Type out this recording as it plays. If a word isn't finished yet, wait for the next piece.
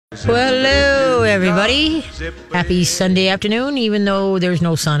Well, hello, everybody. Happy Sunday afternoon, even though there's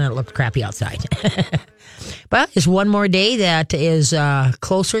no sun and it looks crappy outside. But it's one more day that is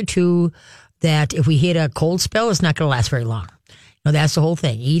closer to that. If we hit a cold spell, it's not going to last very long. No, that's the whole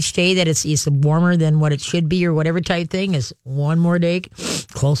thing. Each day that it's warmer than what it should be or whatever type thing is one more day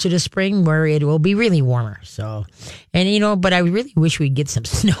closer to spring where it will be really warmer. So, and but I really wish we'd get some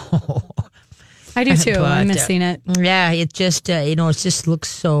snow. I do too. I'm missing it. Yeah, it just, it just looks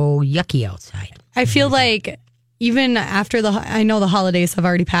so yucky outside. I feel like even after I know the holidays have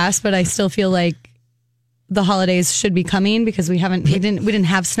already passed, but I still feel like the holidays should be coming because we didn't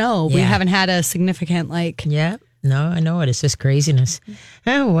have snow. Yeah. We haven't had a significant Yeah, no, I know it. It's just craziness.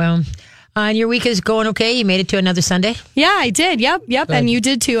 Oh, well. And your week is going okay? You made it to another Sunday? Yeah, I did. Yep. Good. And you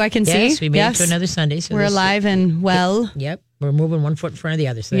did too, I can see. Yes, we made it to another Sunday. So we're alive and well. Yep. We're moving one foot in front of the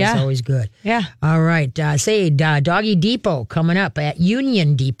other, so that's always good. Yeah. All right. Doggy Depot coming up at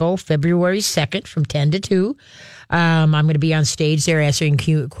Union Depot, February 2nd from 10 to 2. I'm going to be on stage there answering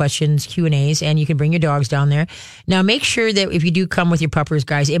questions, Q&As, and you can bring your dogs down there. Now, make sure that if you do come with your puppers,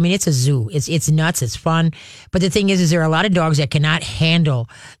 guys, I mean, it's a zoo. It's nuts. It's fun. But the thing is there are a lot of dogs that cannot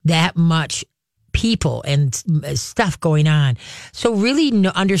handle that much people and stuff going on. So really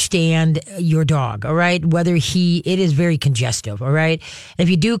understand your dog, all right? It is very congestive, all right? And if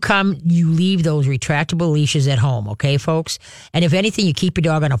you do come, you leave those retractable leashes at home, okay, folks? And if anything, you keep your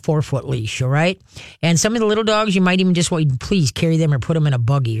dog on a 4-foot leash, all right? And some of the little dogs, you might even just want, please carry them or put them in a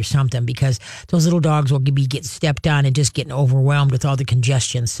buggy or something because those little dogs will be getting stepped on and just getting overwhelmed with all the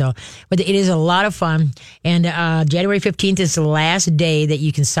congestion. So, but it is a lot of fun. And January 15th is the last day that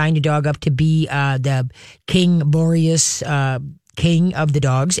you can sign your dog up to be the King Boreas, King of the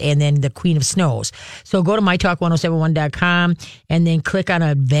Dogs, and then the Queen of Snows. So go to mytalk1071.com and then click on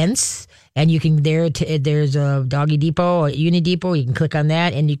events, and you can there's a Doggy Depot or Uni Depot. You can click on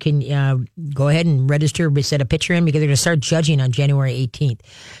that, and you can go ahead and register, set a picture in because they're going to start judging on January 18th.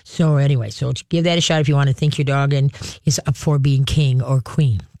 So anyway, so give that a shot if you want to think your dog is up for being king or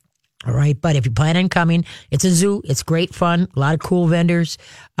queen. All right. But if you plan on coming, it's a zoo. It's great fun. A lot of cool vendors.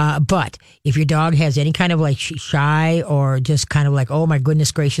 But if your dog has any kind of shy or just kind of oh my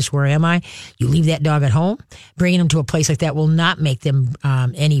goodness gracious, where am I? You leave that dog at home. Bringing them to a place like that will not make them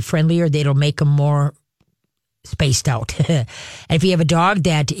any friendlier. It'll make them more spaced out. And if you have a dog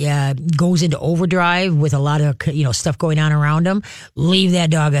that goes into overdrive with a lot of stuff going on around them, leave that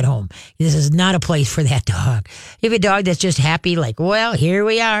dog at home. This is not a place for that dog. If you have a dog that's just happy, well, here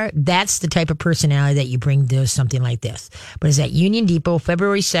we are, that's the type of personality that you bring to something like this. But it's at Union Depot,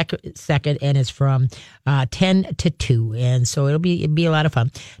 February 2nd, and it's from 10 to 2. And so it'll be a lot of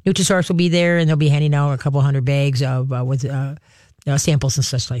fun. Nutrisource will be there, and they'll be handing out a couple hundred bags of with samples and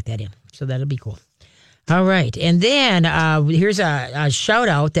such like that in. So that'll be cool. All right. And then here's a shout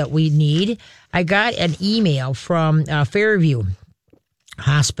out that we need. I got an email from Fairview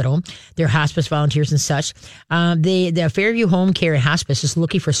Hospital. They're hospice volunteers and such. The Fairview Home Care and Hospice is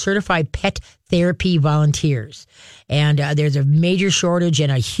looking for certified pet therapy volunteers. And there's a major shortage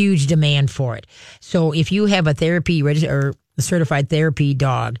and a huge demand for it. So if you have a therapy or a certified therapy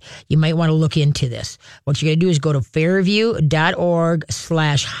dog, you might want to look into this. What you're going to do is go to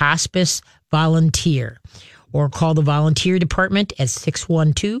fairview.org/hospice volunteer or call the volunteer department at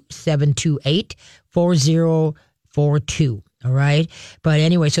 612-728-4042. All right. But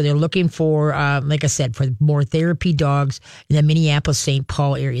anyway, so they're looking for, like I said, for more therapy dogs in the Minneapolis-St.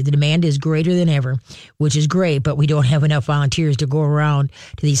 Paul area. The demand is greater than ever, which is great, but we don't have enough volunteers to go around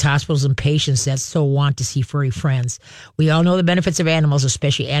to these hospitals and patients that so want to see furry friends. We all know the benefits of animals,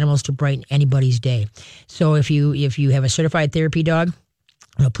 especially animals to brighten anybody's day. So if you have a certified therapy dog,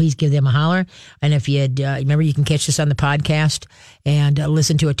 please give them a holler. And if you remember, you can catch this on the podcast and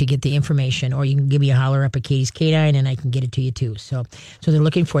listen to it to get the information, or you can give me a holler up at Katie's Canine and I can get it to you too. So they're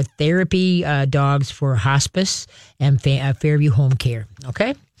looking for therapy dogs for hospice and Fairview Home Care.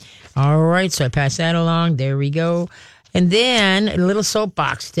 Okay. All right. So I pass that along. There we go. And then a little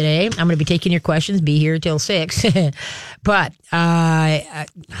soapbox today. I'm going to be taking your questions. Be here till 6. But let's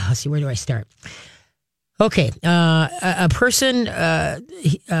see, where do I start? Okay, a person,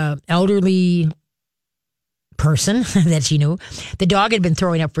 elderly person that you knew, the dog had been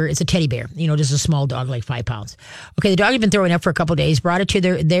throwing up it's a teddy bear, just a small dog, like 5 pounds. Okay, the dog had been throwing up for a couple of days, brought it to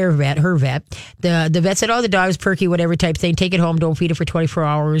her vet. The vet said, the dog's perky, whatever type thing, take it home, don't feed it for 24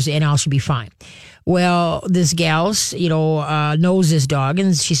 hours, and all should be fine. Well, this gal, knows this dog,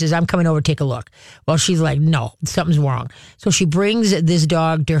 and she says, I'm coming over to take a look. Well, she's like, no, something's wrong. So she brings this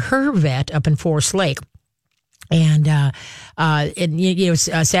dog to her vet up in Forest Lake. And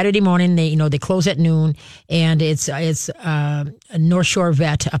it's Saturday morning. They close at noon, and it's a North Shore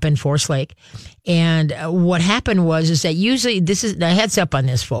vet up in Forest Lake. And what happened is that usually this is the heads up on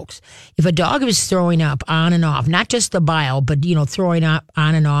this, folks. If a dog is throwing up on and off, not just the bile, but throwing up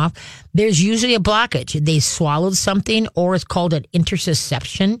on and off, there's usually a blockage. They swallowed something, or it's called an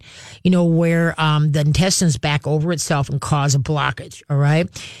interception. Where the intestines back over itself and cause a blockage. All right.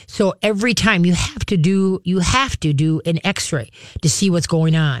 So every time you have to do an X-ray to see what's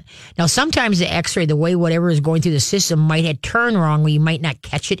going on. Now, sometimes the X-ray, the way whatever is going through the system might have turned wrong, where you might not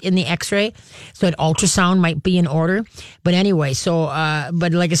catch it in the X-ray. So an ultrasound might be in order. But anyway,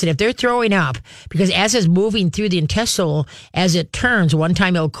 but like I said, if they're throwing up, because as it's moving through the intestinal, as it turns, one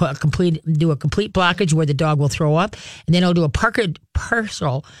time it'll do a complete blockage where the dog will throw up, and then it'll do a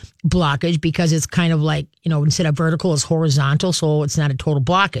partial blockage, because it's kind of like, instead of vertical, it's horizontal, so it's not a total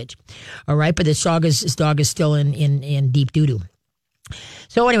blockage. All right, but this dog is still in deep doo-doo.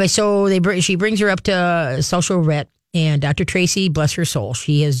 So anyway, she brings her up to South Shore Vet, and Dr. Tracy, bless her soul,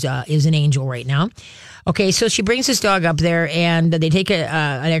 she is an angel right now. Okay, so she brings this dog up there, and they take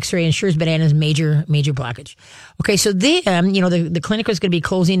an X-ray, and sure as bananas, major blockage. Okay, so then, the clinic was going to be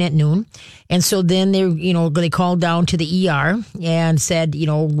closing at noon, and so then they called down to the ER and said,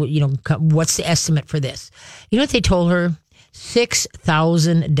 what's the estimate for this? You know what they told her?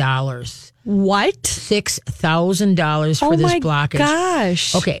 $6,000. What? $6,000 for this blockage. Oh my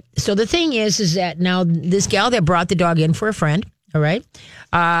gosh. Okay, so the thing is that now this gal that brought the dog in for a friend, all right,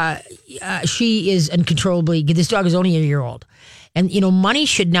 she is uncontrollably, this dog is only a year old. And, money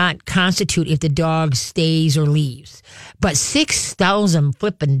should not constitute if the dog stays or leaves. But $6,000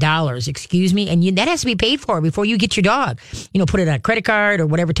 flipping dollars, excuse me, and that has to be paid for before you get your dog. Put it on a credit card or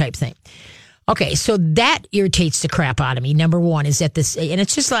whatever type thing. Okay, so that irritates the crap out of me. Number one is that and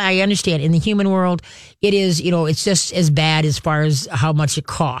it's just like, I understand in the human world, it is, it's just as bad as far as how much it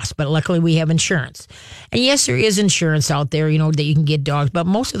costs. But luckily we have insurance. And yes, there is insurance out there, that you can get dogs. But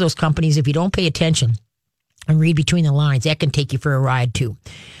most of those companies, if you don't pay attention and read between the lines, that can take you for a ride too.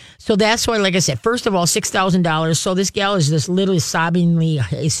 So that's why, like I said, first of all, $6,000. So this gal is just literally sobbingly,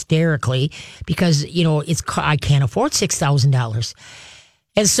 hysterically, because, I can't afford $6,000.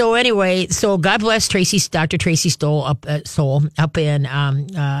 And so anyway, God bless Dr. Tracy Stoll up in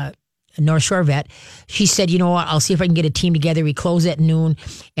North Shore Vet. She said, what, I'll see if I can get a team together. We close at noon.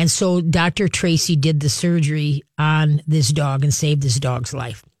 And so Dr. Tracy did the surgery on this dog and saved this dog's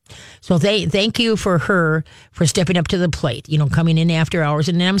life. So thank you for her for stepping up to the plate, coming in after hours.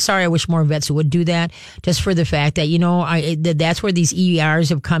 And I'm sorry, I wish more vets would do that, just for the fact that, that's where these ERs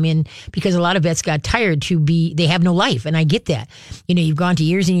have come in, because a lot of vets got tired they have no life. And I get that. You've gone to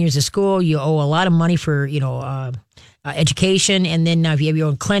years and years of school. You owe a lot of money for, education. And then if you have your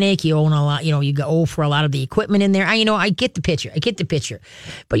own clinic, you own a lot, you owe for a lot of the equipment in there. I get the picture.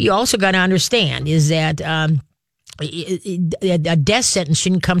 But you also got to understand is that, a death sentence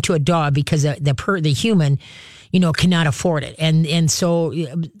shouldn't come to a dog because the human, cannot afford it. And so,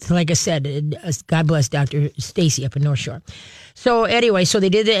 like I said, God bless Dr. Stacy up in North Shore. So anyway, so they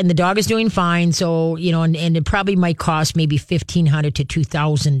did it, and the dog is doing fine. So, and it probably might cost maybe $1,500 to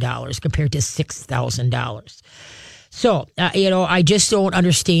 $2,000 compared to $6,000. So, I just don't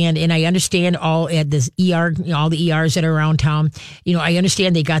understand, and I understand all at this ER, all the ERs that are around town. I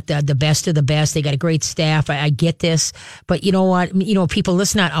understand they got the best of the best. They got a great staff. I get this, but you know what? People,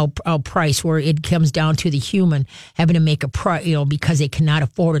 let's not outprice where it comes down to the human having to make a price, because they cannot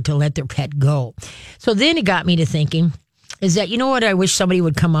afford it to let their pet go. So then it got me to thinking, is that, what I wish somebody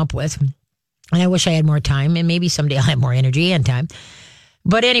would come up with, and I wish I had more time, and maybe someday I'll have more energy and time.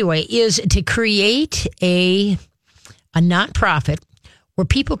 But anyway, is to create a nonprofit where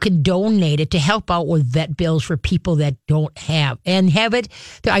people can donate it to help out with vet bills for people that don't have it.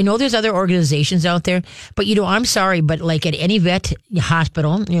 I know there's other organizations out there, but I'm sorry, but like at any vet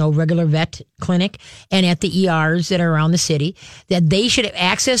hospital, regular vet clinic, and at the ERs that are around the city, that they should have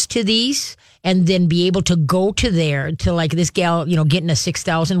access to these and then be able to go to there to, like this gal, getting a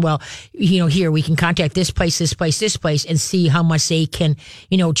 $6,000. Well, here we can contact this place, and see how much they can,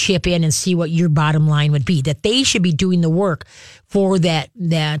 chip in and see what your bottom line would be. That they should be doing the work for that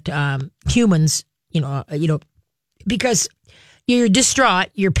humans, because you're distraught.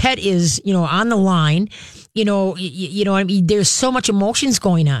 Your pet is, on the line. There's so much emotions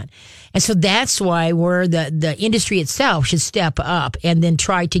going on. And so that's why the industry itself should step up and then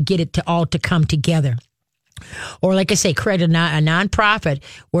try to get it all to come together. Or like I say, create a nonprofit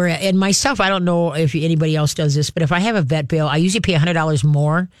where, and myself, I don't know if anybody else does this, but if I have a vet bill, I usually pay $100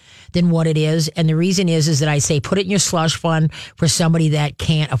 more than what it is. And the reason is that I say, put it in your slush fund for somebody that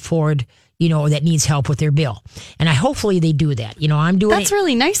can't afford, that needs help with their bill. And hopefully they do that. I'm doing That's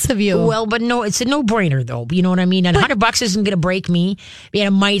really nice of you. Well, but no, it's a no-brainer though. You know what I mean? And $100 isn't going to break me. And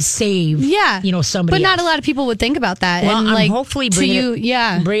it might save, somebody But not else. a lot of people would think about that. Well, and I'm like, hopefully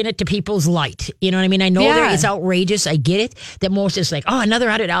to bringing it to people's light. You know what I mean? I know it's outrageous. I get it. That most is like, another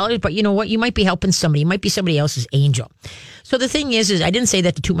 $100. But you know what? You might be helping somebody. You might be somebody else's angel. So the thing is I didn't say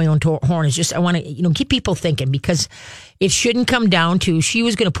that to toot my own horn. It's just I want to, keep people thinking, because it shouldn't come down to she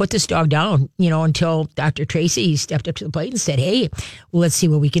was going to put this dog down, until Dr. Tracy stepped up to the plate and said, hey, well, let's see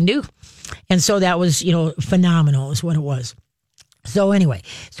what we can do. And so that was, phenomenal is what it was. So anyway,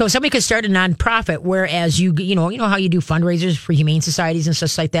 so somebody could start a nonprofit, whereas you know how you do fundraisers for humane societies and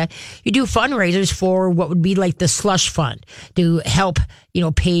stuff like that. You do fundraisers for what would be like the slush fund to help,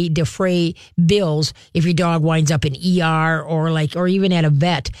 defray bills if your dog winds up in ER or even at a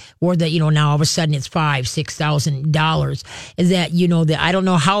vet, or that, now all of a sudden it's $5,000-$6,000. Is that, that I don't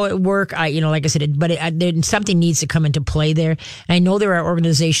know how it work. Like I said, but something needs to come into play there. And I know there are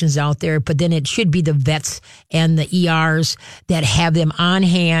organizations out there, but then it should be the vets and the ERs that have them on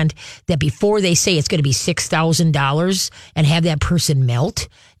hand, that before they say it's going to be $6,000 and have that person melt,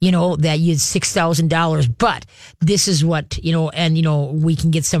 that you $6,000, but this is what, and, we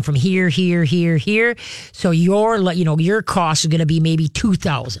can get some from here. So your cost is going to be maybe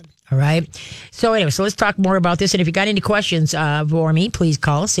 $2,000. All right. So anyway, so let's talk more about this. And if you got any questions for me, please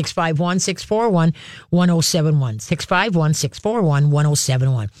call 651-641-1071.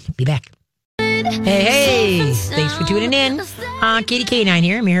 651-641-1071. Be back. Hey, thanks for tuning in. Katie K9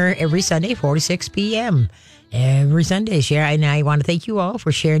 here. I'm here every Sunday, 4 to 6 p.m. Every Sunday. And I want to thank you all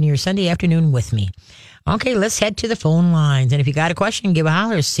for sharing your Sunday afternoon with me. Okay, let's head to the phone lines. And if you got a question, give a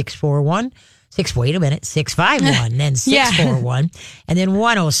holler, 651 651, then 641, and then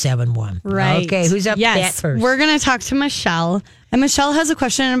 1071. Right. Okay, who's up first? We're going to talk to Michelle. And Michelle has a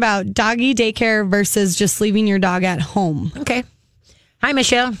question about doggy daycare versus just leaving your dog at home. Okay. Hi,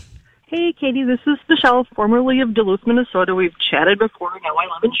 Michelle. Hey, Katie, this is Michelle, formerly of Duluth, Minnesota. We've chatted before. Now I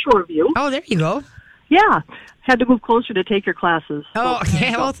live in Shoreview. Oh, there you go. Yeah. Had to move closer to take your classes. Oh,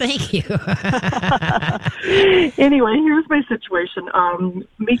 yeah. Well, thank you. Anyway, here's my situation.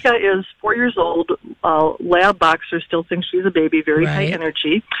 Mika is 4 years old, lab boxer, still thinks she's a baby, very high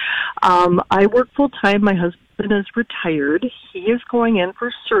energy. I work full-time. My husband is retired. He is going in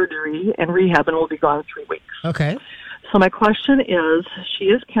for surgery and rehab and will be gone 3 weeks. Okay. So my question is, she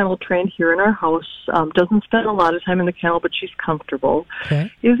is kennel trained here in our house, doesn't spend a lot of time in the kennel, but she's comfortable. Okay.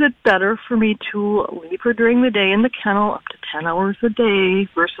 Is it better for me to leave her during the day in the kennel up to 10 hours a day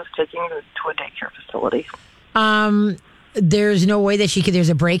versus taking her to a daycare facility? There's no way that there's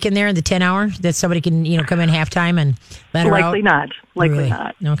a break in there in the 10 hours that somebody can, come in halftime and let her out? Likely not. Really?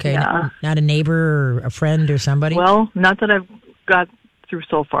 Not. Okay. Yeah. Not a neighbor or a friend or somebody? Well, not that I've got through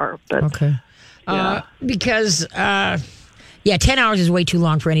so far, but... Okay. Yeah. Because 10 hours is way too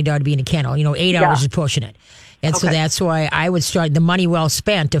long for any dog to be in a kennel. 8 hours is pushing it. And so that's why I would start the money well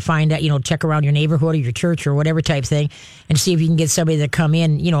spent to find out, check around your neighborhood or your church or whatever type thing and see if you can get somebody to come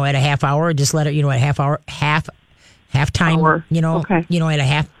in, at a half hour, just let her, at half time, hour. At a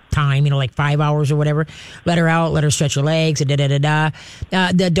half time, like 5 hours or whatever. Let her out, let her stretch her legs, The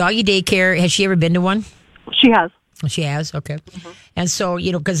doggy daycare, has she ever been to one? She has. She has? Okay. Mm-hmm. And so,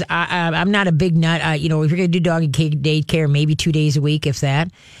 because I'm not a big nut, if you're going to do doggy daycare, maybe 2 days a week, if that.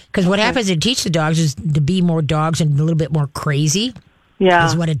 Because what happens, it teaches the dogs is to be more dogs and a little bit more crazy. Yeah.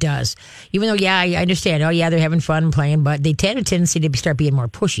 Is what it does. Even though, I understand. Oh, yeah, they're having fun and playing, but they tend a tendency to start being more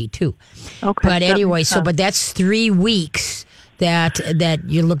pushy, too. Okay. But anyway, but that's 3 weeks that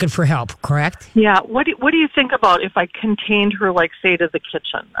you're looking for help, correct? Yeah. What do you think about if I contained her, like, say, to the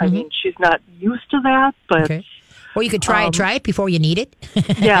kitchen? I mean, she's not used to that, but... Okay. Well, you could try it before you need it.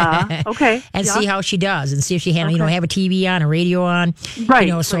 Yeah. Okay. And see how she does, and see if she handle. Have a TV on, a radio on. Right.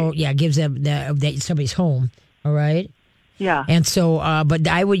 Gives them that somebody's home. All right. Yeah. And so, but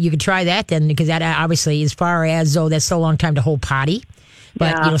you could try that then, because that obviously, as far as that's still a long time to hold potty.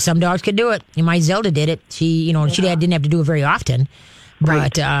 But some dogs could do it. And my Zelda did it. She didn't have to do it very often,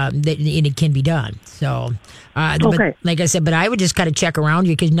 but it can be done. So, but, like I said, but I would just kind of check around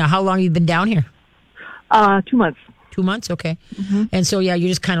you, because now, how long have you been down here? 2 months. 2 months, okay. Mm-hmm. And so, you're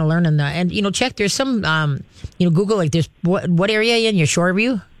just kind of learning that. And, check, there's some, Google, like, there's, what area are you in? Your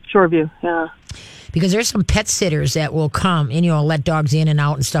Shoreview? Shoreview, yeah. Because there's some pet sitters that will come and, let dogs in and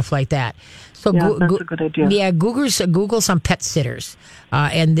out and stuff like that. So that's a good idea. Yeah, Google some pet sitters.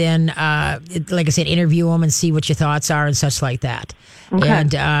 And then, like I said, interview them and see what your thoughts are and such like that. Okay.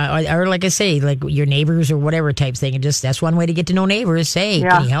 And, or like I say, like your neighbors or whatever type thing. And that's one way to get to know neighbors. Say,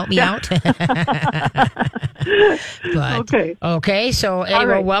 can you help me out? But, okay. So anyway,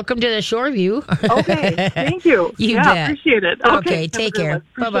 right. welcome to the Shore View. Okay. Thank you. You yeah, bet. appreciate it. Okay. Take care.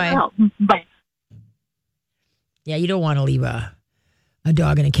 Bye-bye. Bye. Yeah, you don't want to leave a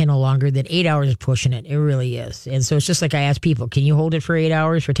dog in a kennel longer than 8 hours pushing it. It really is. And so it's just like I ask people, can you hold it for 8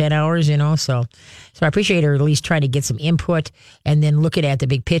 hours, for 10 hours, So I appreciate her at least trying to get some input and then looking at the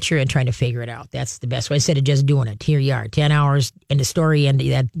big picture and trying to figure it out. That's the best way, instead of just doing it. Here you are, 10 hours in the story and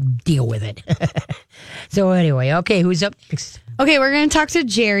deal with it. So anyway, okay, who's up next? Okay, we're going to talk to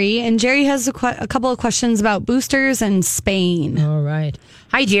Jerry, and Jerry has a couple of questions about boosters and Spain. All right.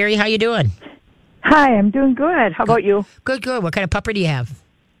 Hi, Jerry. How you doing? Hi, I'm doing good. How about you? Good. What kind of pupper do you have?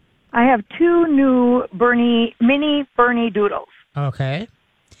 I have two new mini Bernie Doodles. Okay.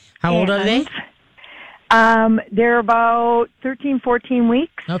 How old are they? They're about 13, 14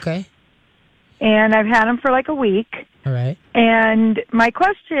 weeks. Okay. And I've had them for like a week. All right. And my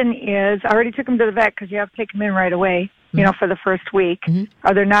question is, I already took them to the vet because you have to take them in right away, for the first week,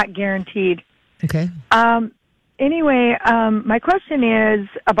 or they're not guaranteed. Okay. Anyway, my question is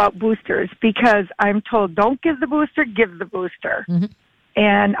about boosters because I'm told don't give the booster, give the booster. Mm-hmm.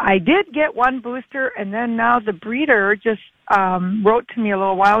 And I did get one booster, and then now the breeder just wrote to me a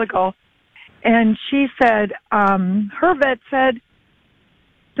little while ago, and she said her vet said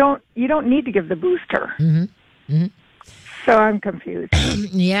you don't need to give the booster. Mm-hmm. Mm-hmm. So I'm confused.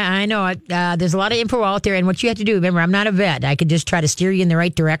 Yeah, I know. There's a lot of info out there, and what you have to do, remember, I'm not a vet. I could just try to steer you in the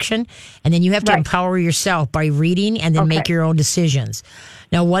right direction, and then you have to empower yourself by reading and then make your own decisions.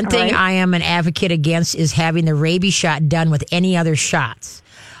 Now, one thing I am an advocate against is having the rabies shot done with any other shots.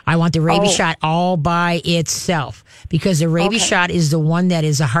 I want the rabies shot all by itself because the rabies shot is the one that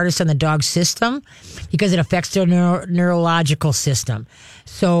is the hardest on the dog's system because it affects their neurological system.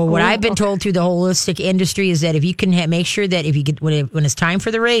 So what I've been told through the holistic industry is that if you can make sure that if you get when it's time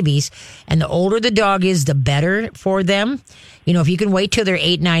for the rabies, and the older the dog is, the better for them. If you can wait till they're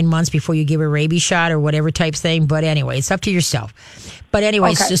 8-9 months before you give a rabies shot or whatever type thing. But anyway, it's up to yourself. But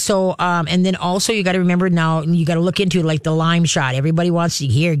anyway, and then also you got to remember now, you got to look into like the Lyme shot. Everybody wants to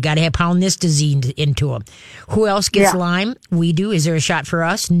hear, got to pound this disease into them. Who else gets Lyme? We do. Is there a shot for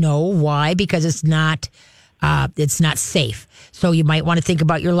us? No. Why? Because it's not safe. So you might want to think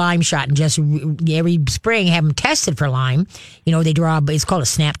about your Lyme shot and just every spring have them tested for Lyme. They draw, it's called a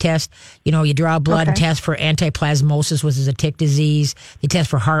SNAP test. You draw blood and test for anaplasmosis, which is a tick disease. They test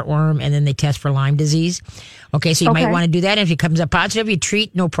for heartworm, and then they test for Lyme disease. Okay, so you might want to do that. And if it comes up positive, you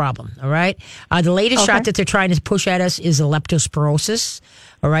treat, no problem. All right. The latest shot that they're trying to push at us is a leptospirosis.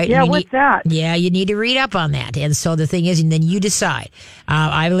 All right. Yeah, what's that? Yeah, you need to read up on that. And so the thing is, and then you decide.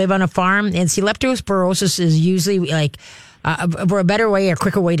 I live on a farm, and see, leptospirosis is usually like, for a better way, a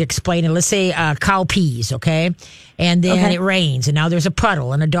quicker way to explain it, let's say cow pees, okay? And then it rains, and now there's a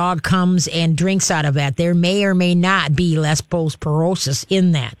puddle, and a dog comes and drinks out of that. There may or may not be leptospirosis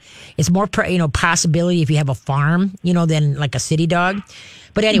in that. It's more, possibility if you have a farm, than like a city dog.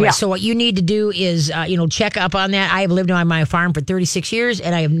 But anyway, so what you need to do is, check up on that. I have lived on my farm for 36 years,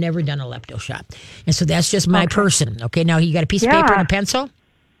 and I have never done a lepto shot. And so that's just my person. Okay, now you got a piece of paper and a pencil?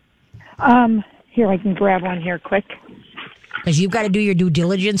 Here, I can grab one here quick. Because you've got to do your due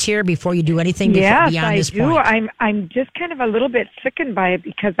diligence here before you do anything beyond this point. Yes, I do. I'm just kind of a little bit sickened by it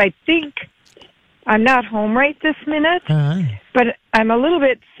because I think I'm not home right this minute, but I'm a little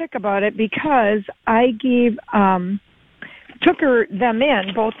bit sick about it because I took them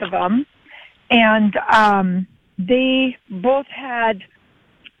in, both of them, and they both had,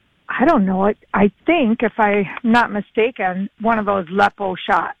 I don't know, I think, if I'm not mistaken, one of those Lepo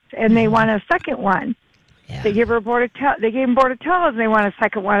shots, and they want a second one. Yeah. They gave them Bordetella, and they want a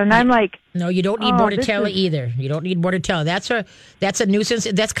second one, and I'm like, no, you don't need Bordetella either. You don't need Bordetella. That's a nuisance.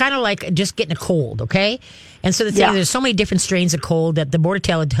 That's kind of like just getting a cold, okay? And so the thing is, there's so many different strains of cold that the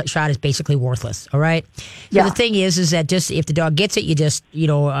Bordetella shot is basically worthless. All right. So the thing is that just if the dog gets it, you just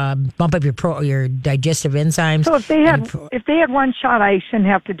bump up your digestive enzymes. So if they had one shot, I shouldn't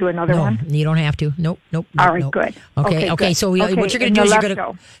have to do another one. You don't have to. Nope. All right, good. Okay. Good. So what you're going to do is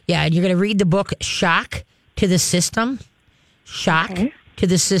you're going to read the book Shock to the System. Shock to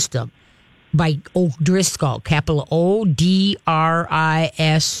the System by O'Driscoll, capital O'Driscoll.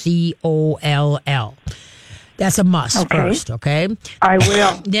 That's a must first, okay? I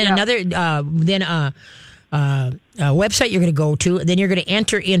will. Then another, a website you're going to go to. Then you're going to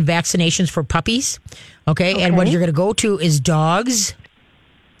enter in vaccinations for puppies, okay? And what you're going to go to is Dogs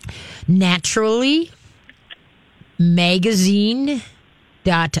Naturally Magazine.com.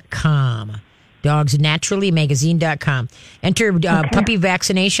 dogsnaturallymagazine.com. Enter puppy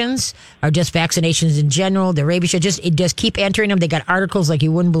vaccinations or just vaccinations in general. The rabies shot, just keep entering them. They got articles like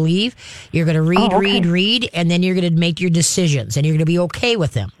you wouldn't believe. You're going to read, and then you're going to make your decisions, and you're going to be okay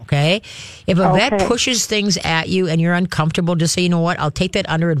with them, okay? If a vet pushes things at you and you're uncomfortable, just say, you know what, I'll take that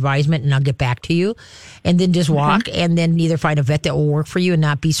under advisement and I'll get back to you. And then just walk and then either find a vet that will work for you and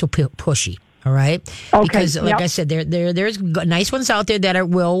not be so pushy. All right. Okay. Because, like I said, there's nice ones out there that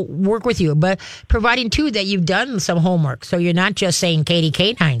will work with you, but providing too that you've done some homework, so you're not just saying Katie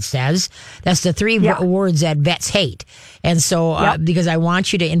Canine says. That's the three words that vets hate, and so because I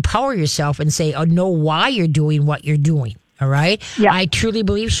want you to empower yourself and say, know why you're doing what you're doing. All right. Yeah. I truly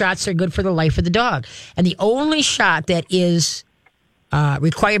believe shots are good for the life of the dog, and the only shot that is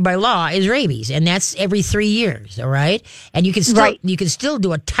required by law is rabies, and that's every 3 years. All right, and you can still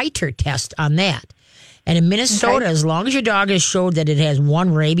do a titer test on that. And in Minnesota, as long as your dog has showed that it has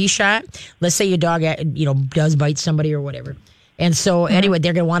one rabies shot, let's say your dog does bite somebody or whatever, and so anyway,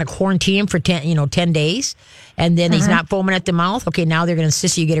 they're going to want to quarantine him for 10 days, and then he's not foaming at the mouth. Okay, now they're going to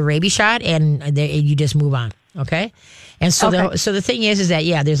insist you get a rabies shot, and you just move on. Okay, and so the thing is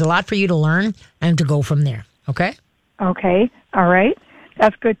that there's a lot for you to learn and to go from there. Okay. Okay. All right.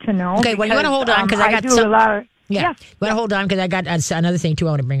 That's good to know. Okay. Well, you want to hold on because I got a lot of. Yeah. You want to hold on because I got another thing too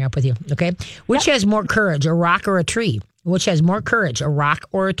I want to bring up with you. Okay. Which has more courage, a rock or a tree? Which has more courage, a rock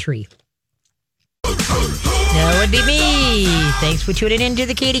or a tree? That would be me. Thanks for tuning in to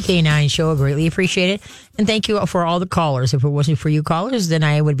the Katie K9 Show. I greatly appreciate it. And thank you for all the callers. If it wasn't for you callers, then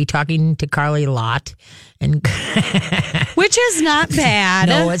I would be talking to Carly a lot. And which is not bad.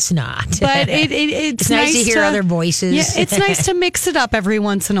 No, it's not. But it's nice to hear other voices. Yeah, it's nice to mix it up every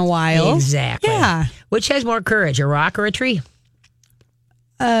once in a while. Exactly. Yeah. Which has more courage, a rock or a tree?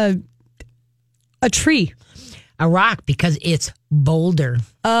 A tree. A rock, because it's bolder.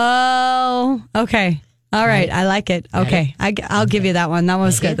 Oh, okay. All right. I like it. Okay. I'll give you that one. That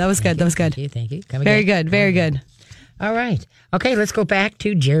was good. That was good. That was good. Thank you. Very good. Very good. All right. Okay, let's go back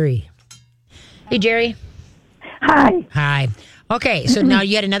to Jerry. Hey, Jerry. Hi. Okay, so now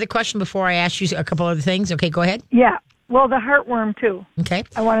you had another question before I asked you a couple other things. Okay, go ahead. Yeah. Well, the heartworm, too. Okay.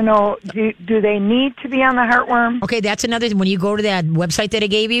 I want to know, do they need to be on the heartworm? Okay, that's another thing. When you go to that website that I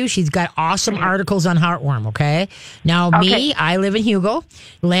gave you, she's got awesome articles on heartworm, okay? Now, me, I live in Hugo,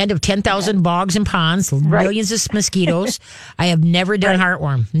 land of 10,000 bogs and ponds, millions of mosquitoes. I have never done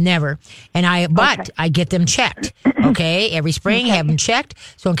heartworm, never. But I get them checked, okay? Every spring, have them checked.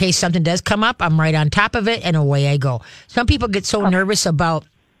 So in case something does come up, I'm right on top of it, and away I go. Some people get so nervous about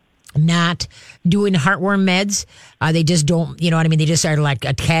not doing heartworm meds. They just don't, you know what I mean? They just are like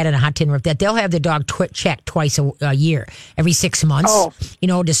a cat in a hot tin roof. That they'll have the dog checked twice a year, every 6 months,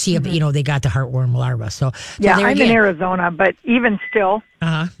 to see if, they got the heartworm larva. So I'm in Arizona, but even still.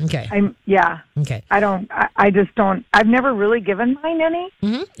 Okay. Okay. I just don't, I've never really given mine any.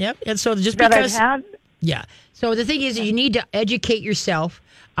 Mm-hmm. Yep. And so just that because. I've had. Yeah. So the thing is, you need to educate yourself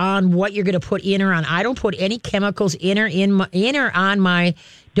on what you're going to put in or on. I don't put any chemicals in or on my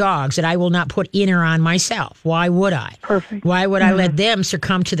dogs that I will not put in or on myself. Why would I? Perfect. Why would I let them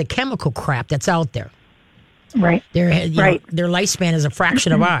succumb to the chemical crap that's out there? Right. Their lifespan is a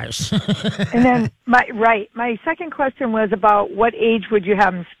fraction of ours. And then my second question was about what age would you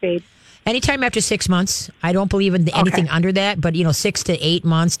have them spayed? Anytime after 6 months. I don't believe in anything under that, but 6 to 8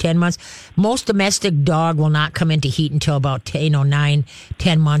 months, 10 months. Most domestic dog will not come into heat until about 9,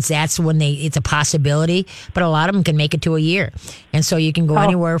 10 months. That's when it's a possibility, but a lot of them can make it to a year. And so you can go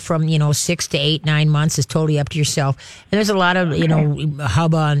anywhere from 6 to 8, 9 months. Is totally up to yourself. And there's a lot of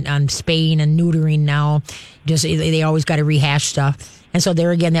hub on spaying and neutering now. Just they always got to rehash stuff. And so there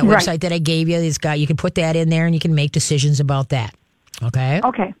again, that website that I gave you, you can put that in there and you can make decisions about that. Okay.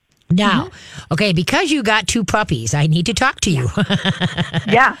 Okay. Now, because you got 2 puppies, I need to talk to you.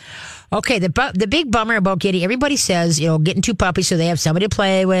 Yeah. Okay, the big bummer about everybody says, getting 2 puppies so they have somebody to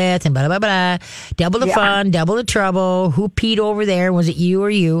play with and blah, blah, blah. Double the fun, double the trouble. Who peed over there? Was it you or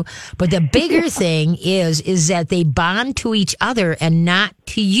you? But the bigger thing is that they bond to each other and not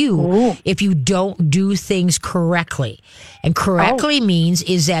to you if you don't do things correctly. And correctly means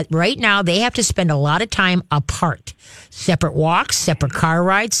is that right now they have to spend a lot of time apart. Separate walks, separate car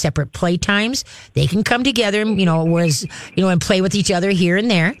rides, separate play times. They can come together, and play with each other here and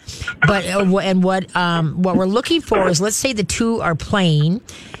there. But what we're looking for is, let's say the 2 are playing,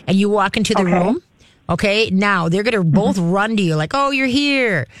 and you walk into the room. Okay, now they're going to both run to you like, oh, you're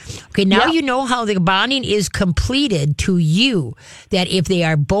here. Okay, now you know how the bonding is completed to you, that if they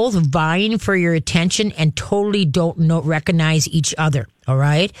are both vying for your attention and totally don't recognize each other, all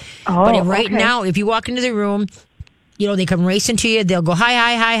right? But right now, if you walk into the room, they come racing to you. They'll go hi,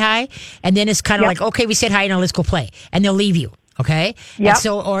 hi, hi, hi. And then it's kind of like, okay, we said hi, now let's go play. And they'll leave you. Okay. Yep.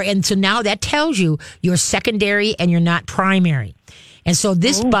 And so now that tells you you're secondary and you're not primary. And so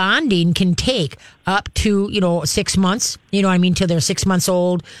this bonding can take up to, 6 months, till they're 6 months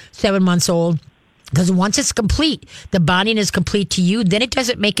old, 7 months old. Because once it's complete, the bonding is complete to you, then it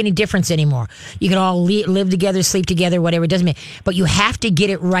doesn't make any difference anymore. You can all live together, sleep together, whatever, it doesn't make. But you have to get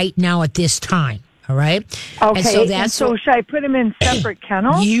it right now at this time. All right. Okay. And so should I put them in separate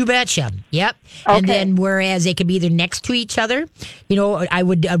kennels? You betcha. Yep. Okay. And then whereas they could be either next to each other, I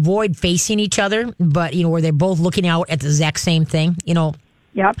would avoid facing each other, but, where they're both looking out at the exact same thing,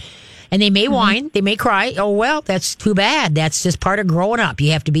 Yep. And they may whine, they may cry. Oh, well, that's too bad. That's just part of growing up.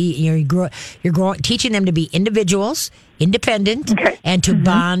 You have to be, you're growing, teaching them to be individuals, independent, and to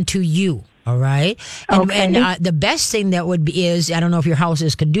bond to you. All right. And the best thing that would be is, I don't know if your house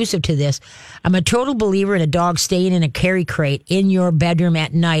is conducive to this. I'm a total believer in a dog staying in a carry crate in your bedroom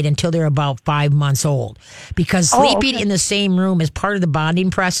at night until they're about 5 months old, because sleeping in the same room is part of the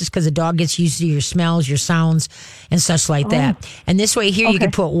bonding process, because the dog gets used to your smells, your sounds, and such like that. And this way here, you can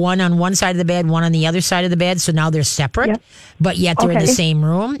put one on one side of the bed, one on the other side of the bed. So now they're separate, but yet they're in the same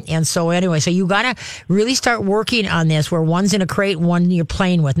room. And so anyway, so you got to really start working on this, where one's in a crate, one you're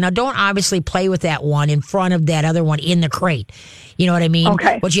playing with. Now, don't obviously play with that one in front of that other one in the crate. You know what I mean?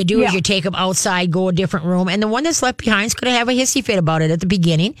 Okay. What you do is you take them outside, go a different room, and the one that's left behind is going to have a hissy fit about it at the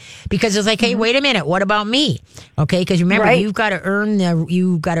beginning, because it's like, hey, wait a minute, what about me? Okay, because remember, you've got to earn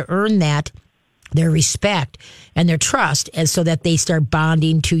that their respect and their trust, and so that they start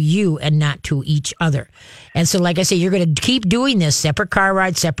bonding to you and not to each other. And so, like I say, you're going to keep doing this: separate car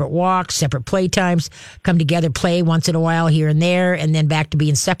rides, separate walks, separate play times, come together, play once in a while here and there, and then back to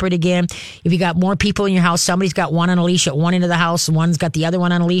being separate again. If you got more people in your house, somebody's got one on a leash at one end of the house, and one's got the other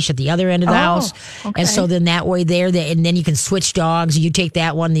one on a leash at the other end of the house. And so then that way and then you can switch dogs. You take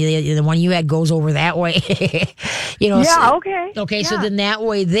that one, the one you had goes over that way. Okay, so then that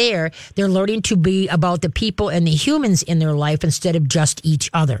way they're learning to be about the people and the humans in their life instead of just each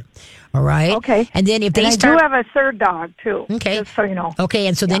other. All right. Okay. And then if they I do have a third dog too. Okay. Just so you know. Okay.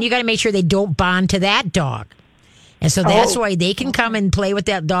 And so then you got to make sure they don't bond to that dog. And so that's why they can come and play with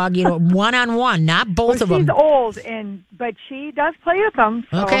that dog, one on one, not both of them. She's old, but she does play with them.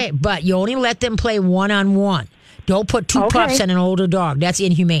 So. Okay. But you only let them play one on one. Don't put two pups on an older dog. That's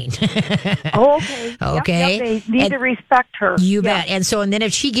inhumane. Okay. Okay. Yep, they need to respect her. You bet. And then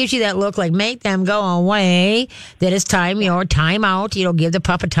if she gives you that look like, make them go away, then it's time, time out, give the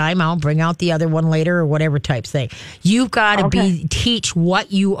pup a time out, bring out the other one later or whatever type thing. You've got to teach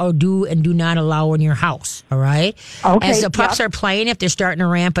what you do and do not allow in your house. All right. Okay. As the pups are playing, if they're starting to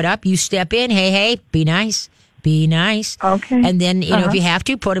ramp it up, you step in. Hey, be nice. Be nice. Okay. And then, if you have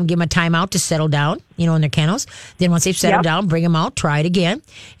to, give them a timeout to settle down, in their kennels. Then once they've settled down, bring them out, try it again.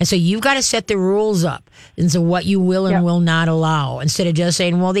 And so you've got to set the rules up. And so what you will and will not allow, instead of just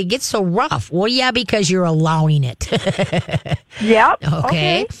saying, well, they get so rough. Well, yeah, because you're allowing it.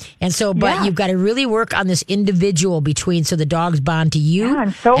 Okay. And so, but you've got to really work on this individual so the dogs bond to you. Yeah,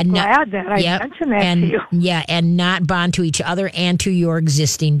 I'm so glad that I mentioned that to you. Yeah, and not bond to each other and to your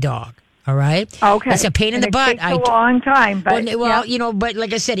existing dog. All right. Okay. It's a pain in the butt. It takes a long time, but but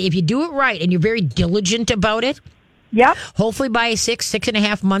like I said, if you do it right and you're very diligent about it, hopefully by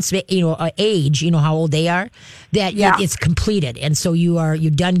 6.5 months, age, how old they are, that it's completed, and so you're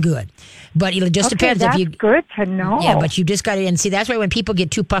done good. But it just depends. That's if you good to know. Yeah, but you just got to, and see, that's why when people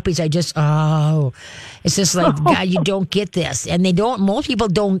get two puppies, it's just like, God, you don't get this. And most people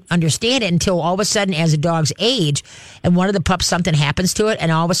don't understand it until all of a sudden, as a dog's age, and one of the pups, something happens to it,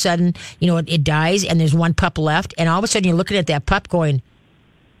 and all of a sudden, it dies, and there's one pup left, and all of a sudden you're looking at that pup going,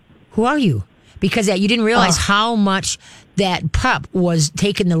 who are you? Because you didn't realize how much that pup was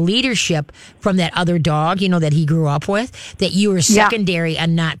taking the leadership from that other dog, that he grew up with, that you were secondary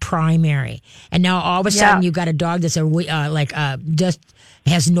and not primary. And now all of a sudden you've got a dog that's just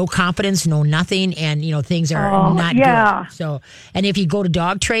has no confidence, no nothing, and, things are not good. So, and if you go to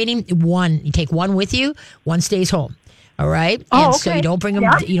dog training, you take one with you, one stays home. All right. So you don't bring them,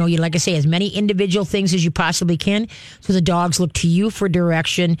 you like I say, as many individual things as you possibly can. So the dogs look to you for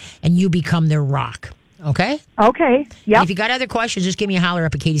direction and you become their rock. Okay. Okay. Yeah. If you got other questions, just give me a holler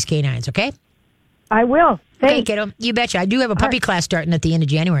up at Katie's Canines. Okay. I will. Thanks. Okay, kiddo. You betcha. I do have a puppy class starting at the end of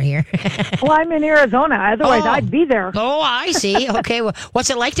January here. Well, I'm in Arizona. Otherwise, I'd be there. Oh, I see. Okay. Well,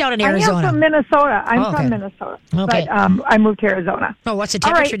 what's it like down in Arizona? I am from Minnesota. I'm from Minnesota. Okay. But I moved to Arizona. Oh, what's the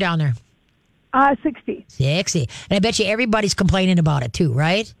temperature down there? 60. 60. And I bet you everybody's complaining about it too,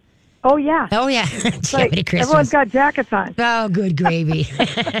 right? Oh, yeah. Oh, yeah. Like, Merry Christmas. everyone's got jackets on. Oh, good gravy.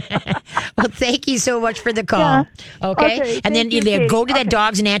 Well, thank you so much for the call. Yeah. Okay? Okay, And then thank you, they Katie. go to that Okay.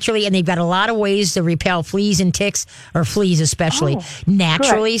 dogs naturally, and they've got a lot of ways to repel fleas and ticks, or fleas especially,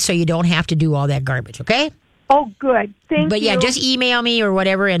 naturally, so you don't have to do all that garbage, okay? Oh, good. Thank you. But yeah, just email me or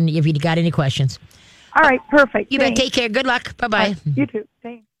whatever, and if you got any questions. All right, perfect. You better Thanks. take care. Good luck. Bye-bye. You too.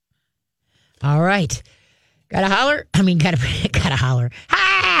 Thanks. All right. Gotta holler? I mean, gotta holler.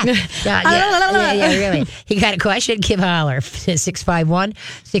 Ha! Yeah, really. You got a question? Give a holler.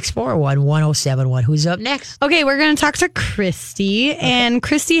 651-641-1071. Who's up next? Okay, we're going to talk to Christy. And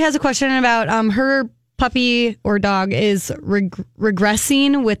Christy has a question about her puppy or dog is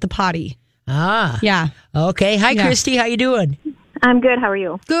regressing with the potty. Ah. Yeah. Okay. Hi, Yeah. Christy. How you doing? I'm good. How are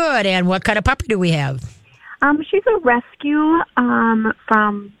you? Good. And what kind of puppy do we have? She's a rescue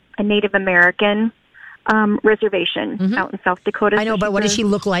from a Native American reservation out in South Dakota. I know, So but what does she's she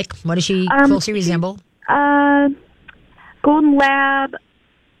look like? What does she closely resemble? Golden Lab,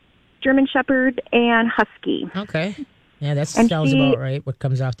 German Shepherd, and Husky. Okay. Yeah, that And sounds she- about right. What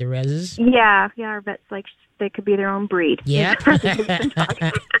comes off the reses? Yeah, our vets like they could be their own breed. Yeah.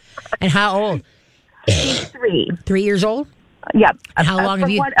 And how old? 3. 3 years old? Yep. And how long have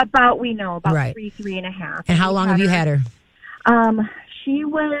from you- what about we know about Right. 3.5. And how long have you had her? She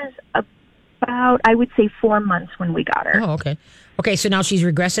was about, I would say, 4 months when we got her. Oh, okay. Okay, so now she's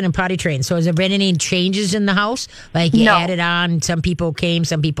regressing and potty trained. So has there been any changes in the house? Like you No. added on, some people came,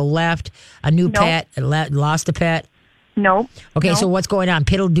 some people left, a new No. pet, lost a pet. Nope. Okay, No. so what's going on?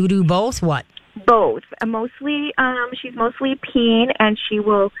 Piddle doo doo both? What? Both. Mostly, she's mostly peeing, and she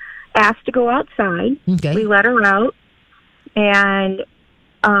will ask to go outside. Okay. We let her out, and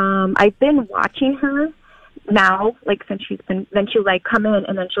I've been watching her now, like since then she'll like come in,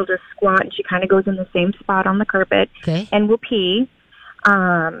 and then she'll just squat, and she kind of goes in the same spot on the carpet, Okay. and will pee,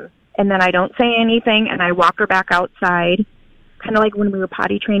 and then I don't say anything, and I walk her back outside, kind of like when we were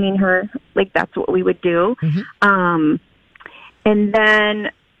potty training her, like that's what we would do. And then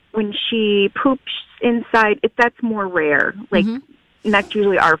when she poops inside, that's more rare. Like, and that's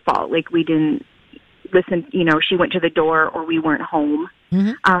usually our fault. Like, we didn't listen, she went to the door or we weren't home.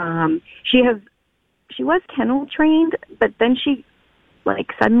 She was kennel trained, but then she,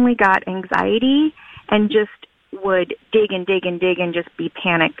 like, suddenly got anxiety and just would dig and dig and dig and just be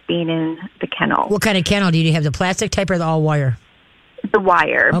panicked being in the kennel. What kind of kennel? Do you have the plastic type or the all wire? The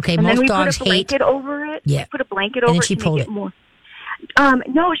wire. Okay, and most then we dogs put a blanket over it. Yeah. Put a blanket And over then it she to pulled make it. it more.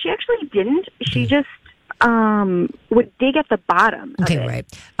 No, she actually didn't. She just would dig at the bottom. Okay, of it. right.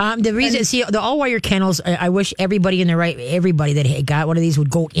 The reason, see, the all wire kennels, I wish everybody that had got one of these would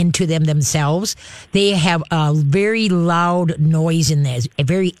go into them themselves. They have a very loud noise in there,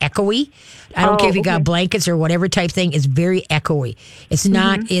 very echoey. I don't care if you got blankets or whatever type thing. It's very echoey. It's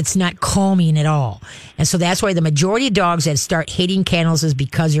not calming at all. And so that's why the majority of dogs that start hating kennels is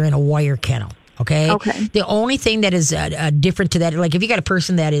because they're in a wire kennel. Okay. The only thing that is different to that, like if you got a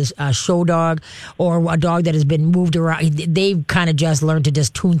person that is a show dog or a dog that has been moved around, they've kind of just learned to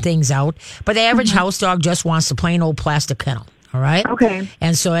just tune things out. But the average house dog just wants the plain old plastic kennel. All right. Okay.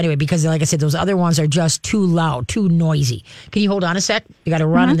 And so anyway, because like I said, those other ones are just too loud, too noisy. Can you hold on a sec? You got to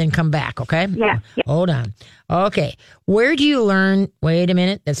run and then come back. Okay. Yeah. Hold on. Okay. Where do you learn? Wait a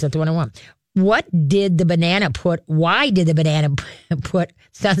minute. That's not the one I want. What did the banana put? Why did the banana put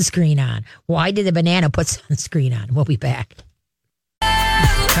sunscreen on? Why did the banana put sunscreen on? We'll be back.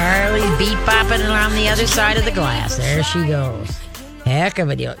 Carly's beat bopping around the other side of the glass. There she goes. Heck of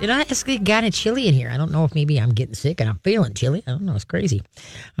a deal. It's kind of chilly in here. I don't know if maybe I'm getting sick and I'm feeling chilly. I don't know. It's crazy.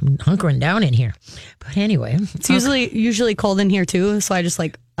 I'm hunkering down in here. But anyway. It's usually cold in here too, so I just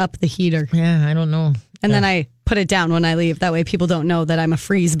like up the heater. Yeah, I don't know. And then I put it down when I leave. That way people don't know that I'm a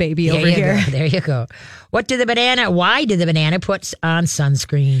freeze baby over here. There you go. Why did the banana put on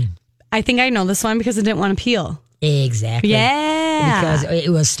sunscreen? I think I know this one because it didn't want to peel. Exactly. Yeah. Because it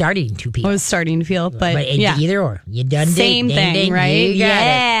was starting to peel. I was starting to feel, but yeah. Either or. You done Same ding, thing, ding, right? You got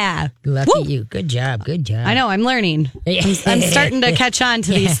Yeah. it. Lucky you. Good job. I know, I'm learning. I'm starting to catch on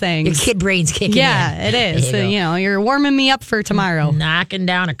to these things. Your kid brain's kicking in. Yeah, it is. So, you're warming me up for tomorrow. Knocking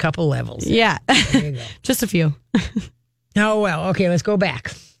down a couple levels. Yeah. There you go. Just a few. Oh, well. Okay, let's go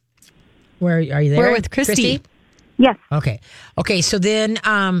back. Where are you there? We're with Christy. Yes. Okay, so then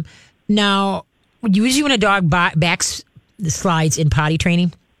now, usually when a dog backslides in potty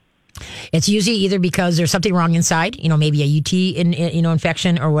training, it's usually either because there's something wrong inside, maybe a UT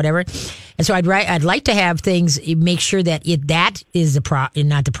infection or whatever. And so I'd like to have things, make sure that that is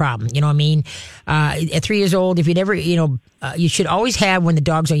not the problem. You know what I mean? At 3 years old, if you never, you should always have, when the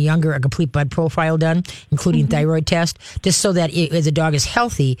dogs are younger, a complete blood profile done, including thyroid test, just so that as a dog is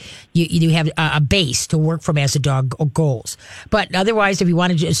healthy, you have a base to work from as the dog goes. But otherwise, if you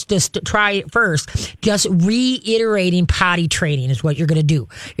want to just try it first, just reiterating potty training is what you're going to do.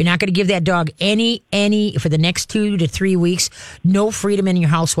 You're not going to give that dog any for the next 2 to 3 weeks, no freedom in your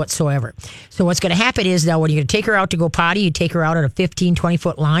house whatsoever. So what's going to happen is now when you're going to take her out to go potty, you take her out on a 15,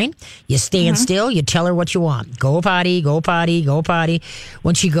 20-foot line. You stand still. You tell her what you want. Go potty, go potty, go potty.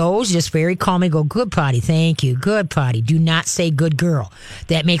 When she goes, just very calmly go, good potty, thank you, good potty. Do not say good girl.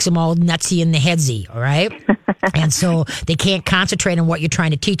 That makes them all nutsy in the headsy, all right? And so they can't concentrate on what you're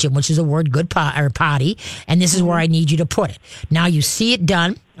trying to teach them, which is a word, good potty. And this is where I need you to put it. Now you see it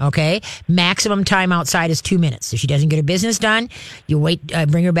done. Okay. Maximum time outside is 2 minutes. If she doesn't get her business done, you wait,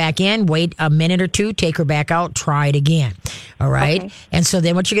 bring her back in, wait a minute or two, take her back out, try it again. All right. Okay. And so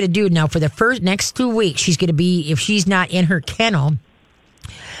then what you're going to do now for the next 2 weeks, she's going to be, if she's not in her kennel,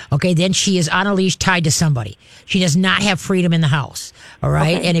 okay, then she is on a leash tied to somebody. She does not have freedom in the house. All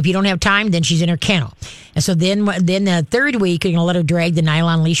right. Okay. And if you don't have time, then she's in her kennel. And so then the third week, you're going to let her drag the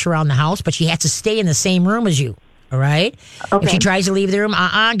nylon leash around the house, but she has to stay in the same room as you. All right. Okay. If she tries to leave the room,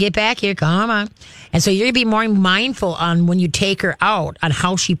 get back here. Come on. And so you're going to be more mindful on when you take her out on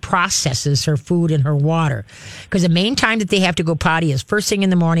how she processes her food and her water. Because the main time that they have to go potty is first thing in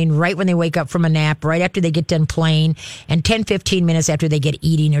the morning, right when they wake up from a nap, right after they get done playing, and 10, 15 minutes after they get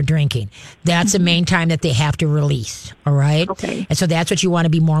eating or drinking. That's the main time that they have to release. All right. Okay. And so that's what you want to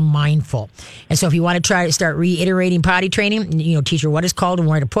be more mindful. And so if you want to try to start reiterating potty training, teach her what it's called and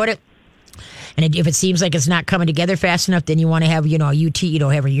where to put it. And if it seems like it's not coming together fast enough, then you want to have, a UT,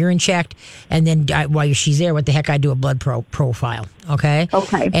 have her urine checked. And then while she's there, what the heck, I do a blood profile. Okay.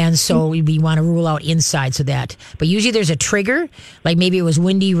 Okay. And so we want to rule out inside so that, but usually there's a trigger, like maybe it was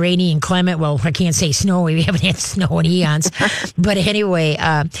windy, rainy, and clement. Well, I can't say snowy. We haven't had snow in eons. But anyway,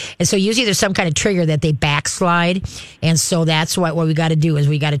 and so usually there's some kind of trigger that they backslide. And so that's what we got to do is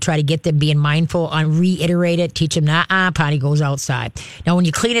we got to try to get them being mindful on, reiterate it, teach them, potty goes outside. Now, when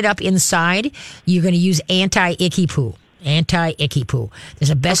you clean it up inside, you're going to use anti-icky poo. Anti-icky poo. There's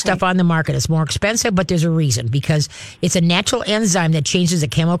the best stuff on the market. It's more expensive, but there's a reason, because it's a natural enzyme that changes the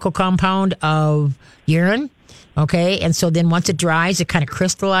chemical compound of urine. Okay. And so then once it dries, it kind of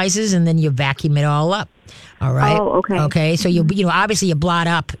crystallizes, and then you vacuum it all up. All right. Oh, okay. Okay. So obviously you blot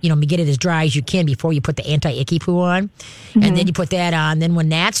up, get it as dry as you can before you put the anti-icky poo on. And then you put that on. Then when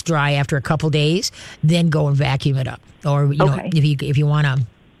that's dry after a couple days, then go and vacuum it up. Or, if you want to,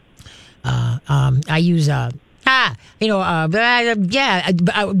 I use, shampooer.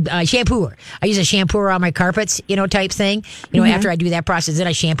 I use a shampooer on my carpets, type thing. After I do that process, then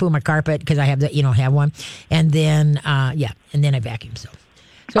I shampoo my carpet because I have have one. And then, and then I vacuum. So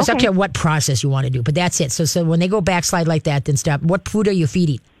it's up to what process you want to do, but that's it. So when they go backslide like that, then stop. What food are you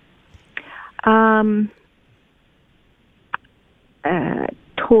feeding?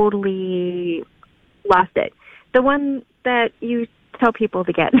 Totally lost it. The one that you tell people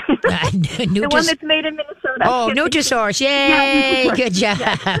to get. The one that's made in Minnesota. Oh, Nutrisource. Yay. Yeah, good job.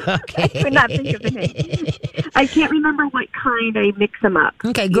 Yeah. Okay. I could not think of the name. I can't remember what kind. I mix them up.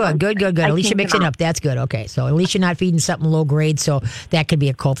 Okay, good. At least you're mixing up. That's good. Okay, so at least you're not feeding something low grade, so that could be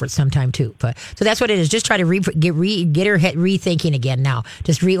a culprit sometime too. But so that's what it is. Just try to get her head rethinking again now.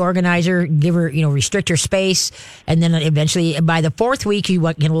 Just reorganize her, give her, restrict her space, and then eventually by the fourth week, you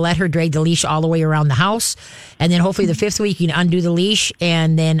can let her drag the leash all the way around the house, and then hopefully the fifth week you can undo the leash,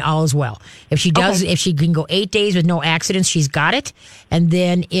 and then all is well. If she does, if she can go 8 days with no accidents, she's got it. And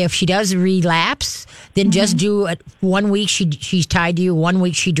then if she does relapse, then just do it 1 week. She's tied to you. 1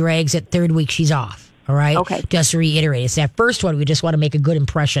 week she drags it. Third week she's off. All right. Okay. Just reiterate. It's that first one. We just want to make a good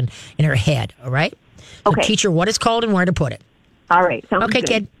impression in her head. All right. So teach her what it's called and where to put it. All right. Sounds okay, good.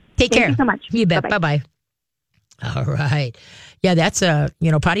 kid. Take care. Thank you so much. You bet. Bye-bye. All right. Yeah, that's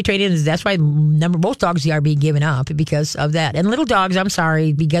potty training is, that's why most dogs are being given up because of that. And little dogs, I'm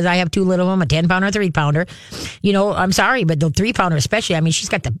sorry, because I have two little of them, a 10-pounder, a 3-pounder. I'm sorry, but the 3-pounder especially, she's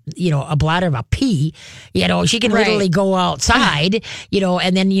got a bladder of a pea. She can literally go outside,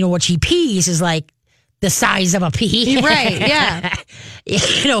 and then, what she pees is like the size of a pea. Right, yeah.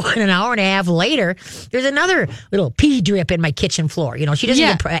 An hour and a half later, there's another little pea drip in my kitchen floor. She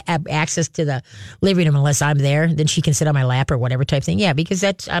doesn't have access to the living room unless I'm there. Then she can sit on my lap or whatever type thing. Yeah, because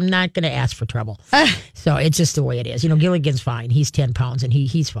I'm not going to ask for trouble. So it's just the way it is. Gilligan's fine. He's 10 pounds and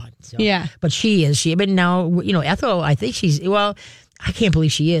he's fine. So. Yeah. But but now, Ethel, I think I can't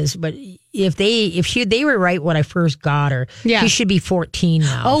believe she is, but if they were right when I first got her, she should be 14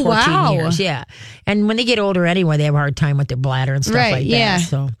 now. Oh, 14 wow. years, yeah. And when they get older anyway, they have a hard time with their bladder and stuff like that.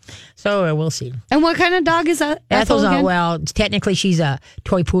 So we'll see. And what kind of dog is that? Ethel's well, technically she's a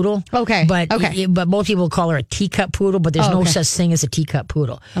toy poodle. Okay. But most people call her a teacup poodle, but there's no such thing as a teacup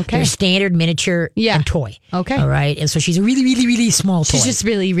poodle. Okay. There's standard, miniature, and toy. Okay. All right. And so she's a really, really, really small toy. She's just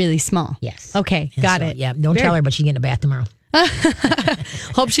really, really small. Yes. Okay. And Got it. Yeah. Don't tell her, but she's getting a bath tomorrow.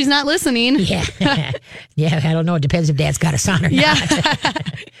 Hope she's not listening. Yeah. Yeah, I don't know. It depends if Dad's got us on or not.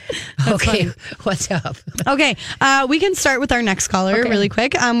 Okay, funny. What's up? Okay, we can start with our next caller really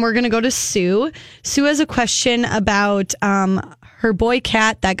quick. We're going to go to Sue. Sue has a question about her boy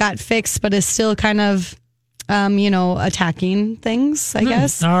cat that got fixed but is still kind of, attacking things, I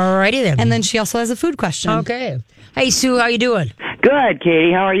guess. All righty then. And then she also has a food question. Okay. Hey, Sue, how you doing? Good,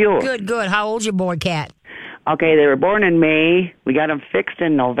 Katie. How are you? Good. How old's your boy cat? Okay, they were born in May. We got them fixed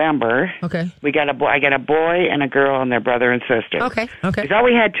in November. Okay. We got a boy. I got a boy and a girl, and their brother and sister. Okay. We thought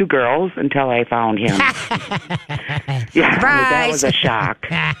we had 2 girls until I found him. Yeah, that was a shock.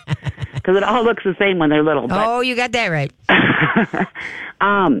 Because it all looks the same when they're little. But, you got that right.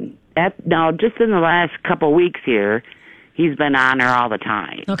 Now, just in the last couple weeks here, he's been on her all the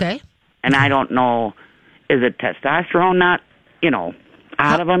time. Okay. And I don't know, is it testosterone not,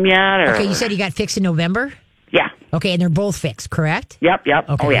 out of him yet? Or? Okay, you said he got fixed in November? Yeah. Okay, and they're both fixed, correct? Yep.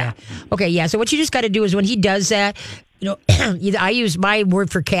 Okay, Oh, yeah. Okay, yeah. So what you just got to do is when he does that, I use my word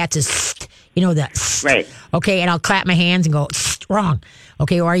for cats is, that. Right. Okay, and I'll clap my hands and go, wrong.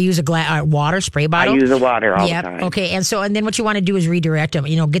 Okay, or I use a water spray bottle. I use the water all the time. Okay, and then what you want to do is redirect him.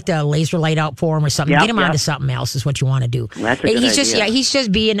 Get the laser light out for him or something. Get him onto something else is what you want to do. That's a good idea. He's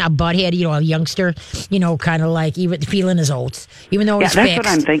just being a butthead, a youngster, kind of like even feeling his oats, even though he's that's fixed. what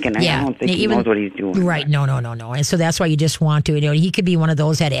I'm thinking. I don't think he knows what he's doing. Right, no. And so that's why you just want to, he could be one of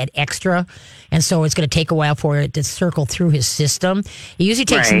those that add extra, and so it's going to take a while for it to circle through his system. It usually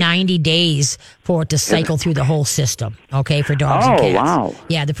takes 90 days for it to cycle through the whole system, okay, for dogs and cats. Wow.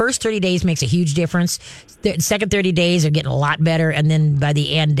 Yeah, the first 30 days makes a huge difference. The second 30 days are getting a lot better, and then by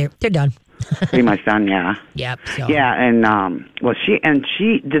the end, they're done. Pretty much done, yeah. Yep. So. Yeah, and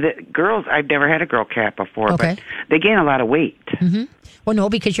girls. I've never had a girl cat before, but they gain a lot of weight. Mm-hmm. Well, no,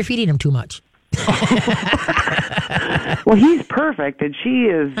 because you're feeding them too much. Well, he's perfect, and she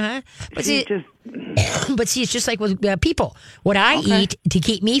is. But see, it's just like with people. What I eat to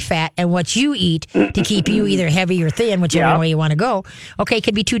keep me fat, and what you eat to keep you either heavy or thin, whichever way you want to go. Okay,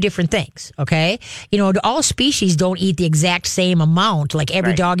 could be 2 different things. Okay, all species don't eat the exact same amount. Like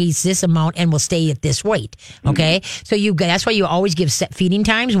every dog eats this amount and will stay at this weight. Okay, so that's why you always give set feeding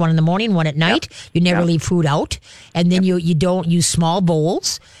times: 1 in the morning, 1 at night. You never leave food out, and then you don't use small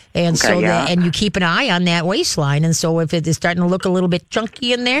bowls. And and you keep an eye on that waistline. And so if it is starting to look a little bit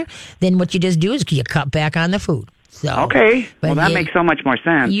chunky in there, then what you just do is you cut back on the food. So well, that makes so much more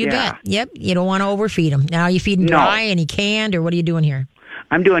sense. You bet. Yep. You don't want to overfeed him. Now you feed him dry and he canned, or what are you doing here?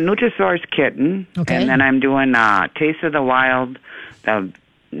 I'm doing Nutrisource Kitten, and then I'm doing Taste of the Wild, the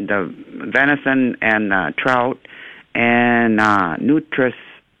venison and trout, and Nutrish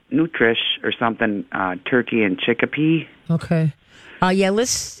or something, turkey and chickpea. Okay.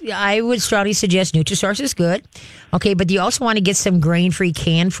 I would strongly suggest Nutrisource is good. Okay, but you also want to get some grain-free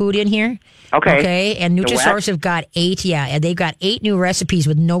canned food in here. Okay, and Nutrisource have got 8. Yeah, they've got 8 new recipes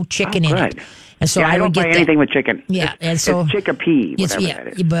with no chicken in it. And so I don't buy anything with chicken. Yeah, and so it's chickpea, whatever that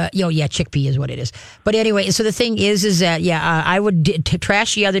is. But chickpea is what it is. But anyway, so the thing is that I would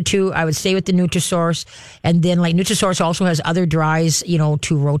trash the other 2. I would stay with the Nutrisource, and then like Nutrisource also has other dries,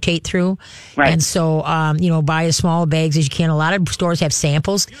 to rotate through. Right. And so buy as small bags as you can. A lot of stores have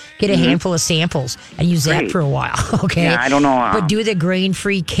samples. Get a handful of samples and use that for a while. Okay. Yeah, I don't know. But do the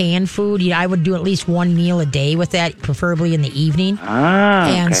grain-free canned food. I would do at least 1 meal a day with that, preferably in the evening.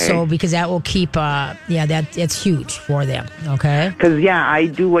 And so because that will keep. It's huge for them. Okay. Because I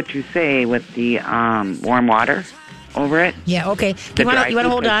do what you say with the warm water over it. Yeah. Okay. You want to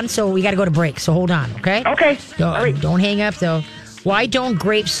hold on? So we got to go to break. So hold on. Okay. Okay. All right. Don't hang up though. Why don't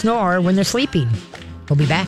grapes snore when they're sleeping? We'll be back.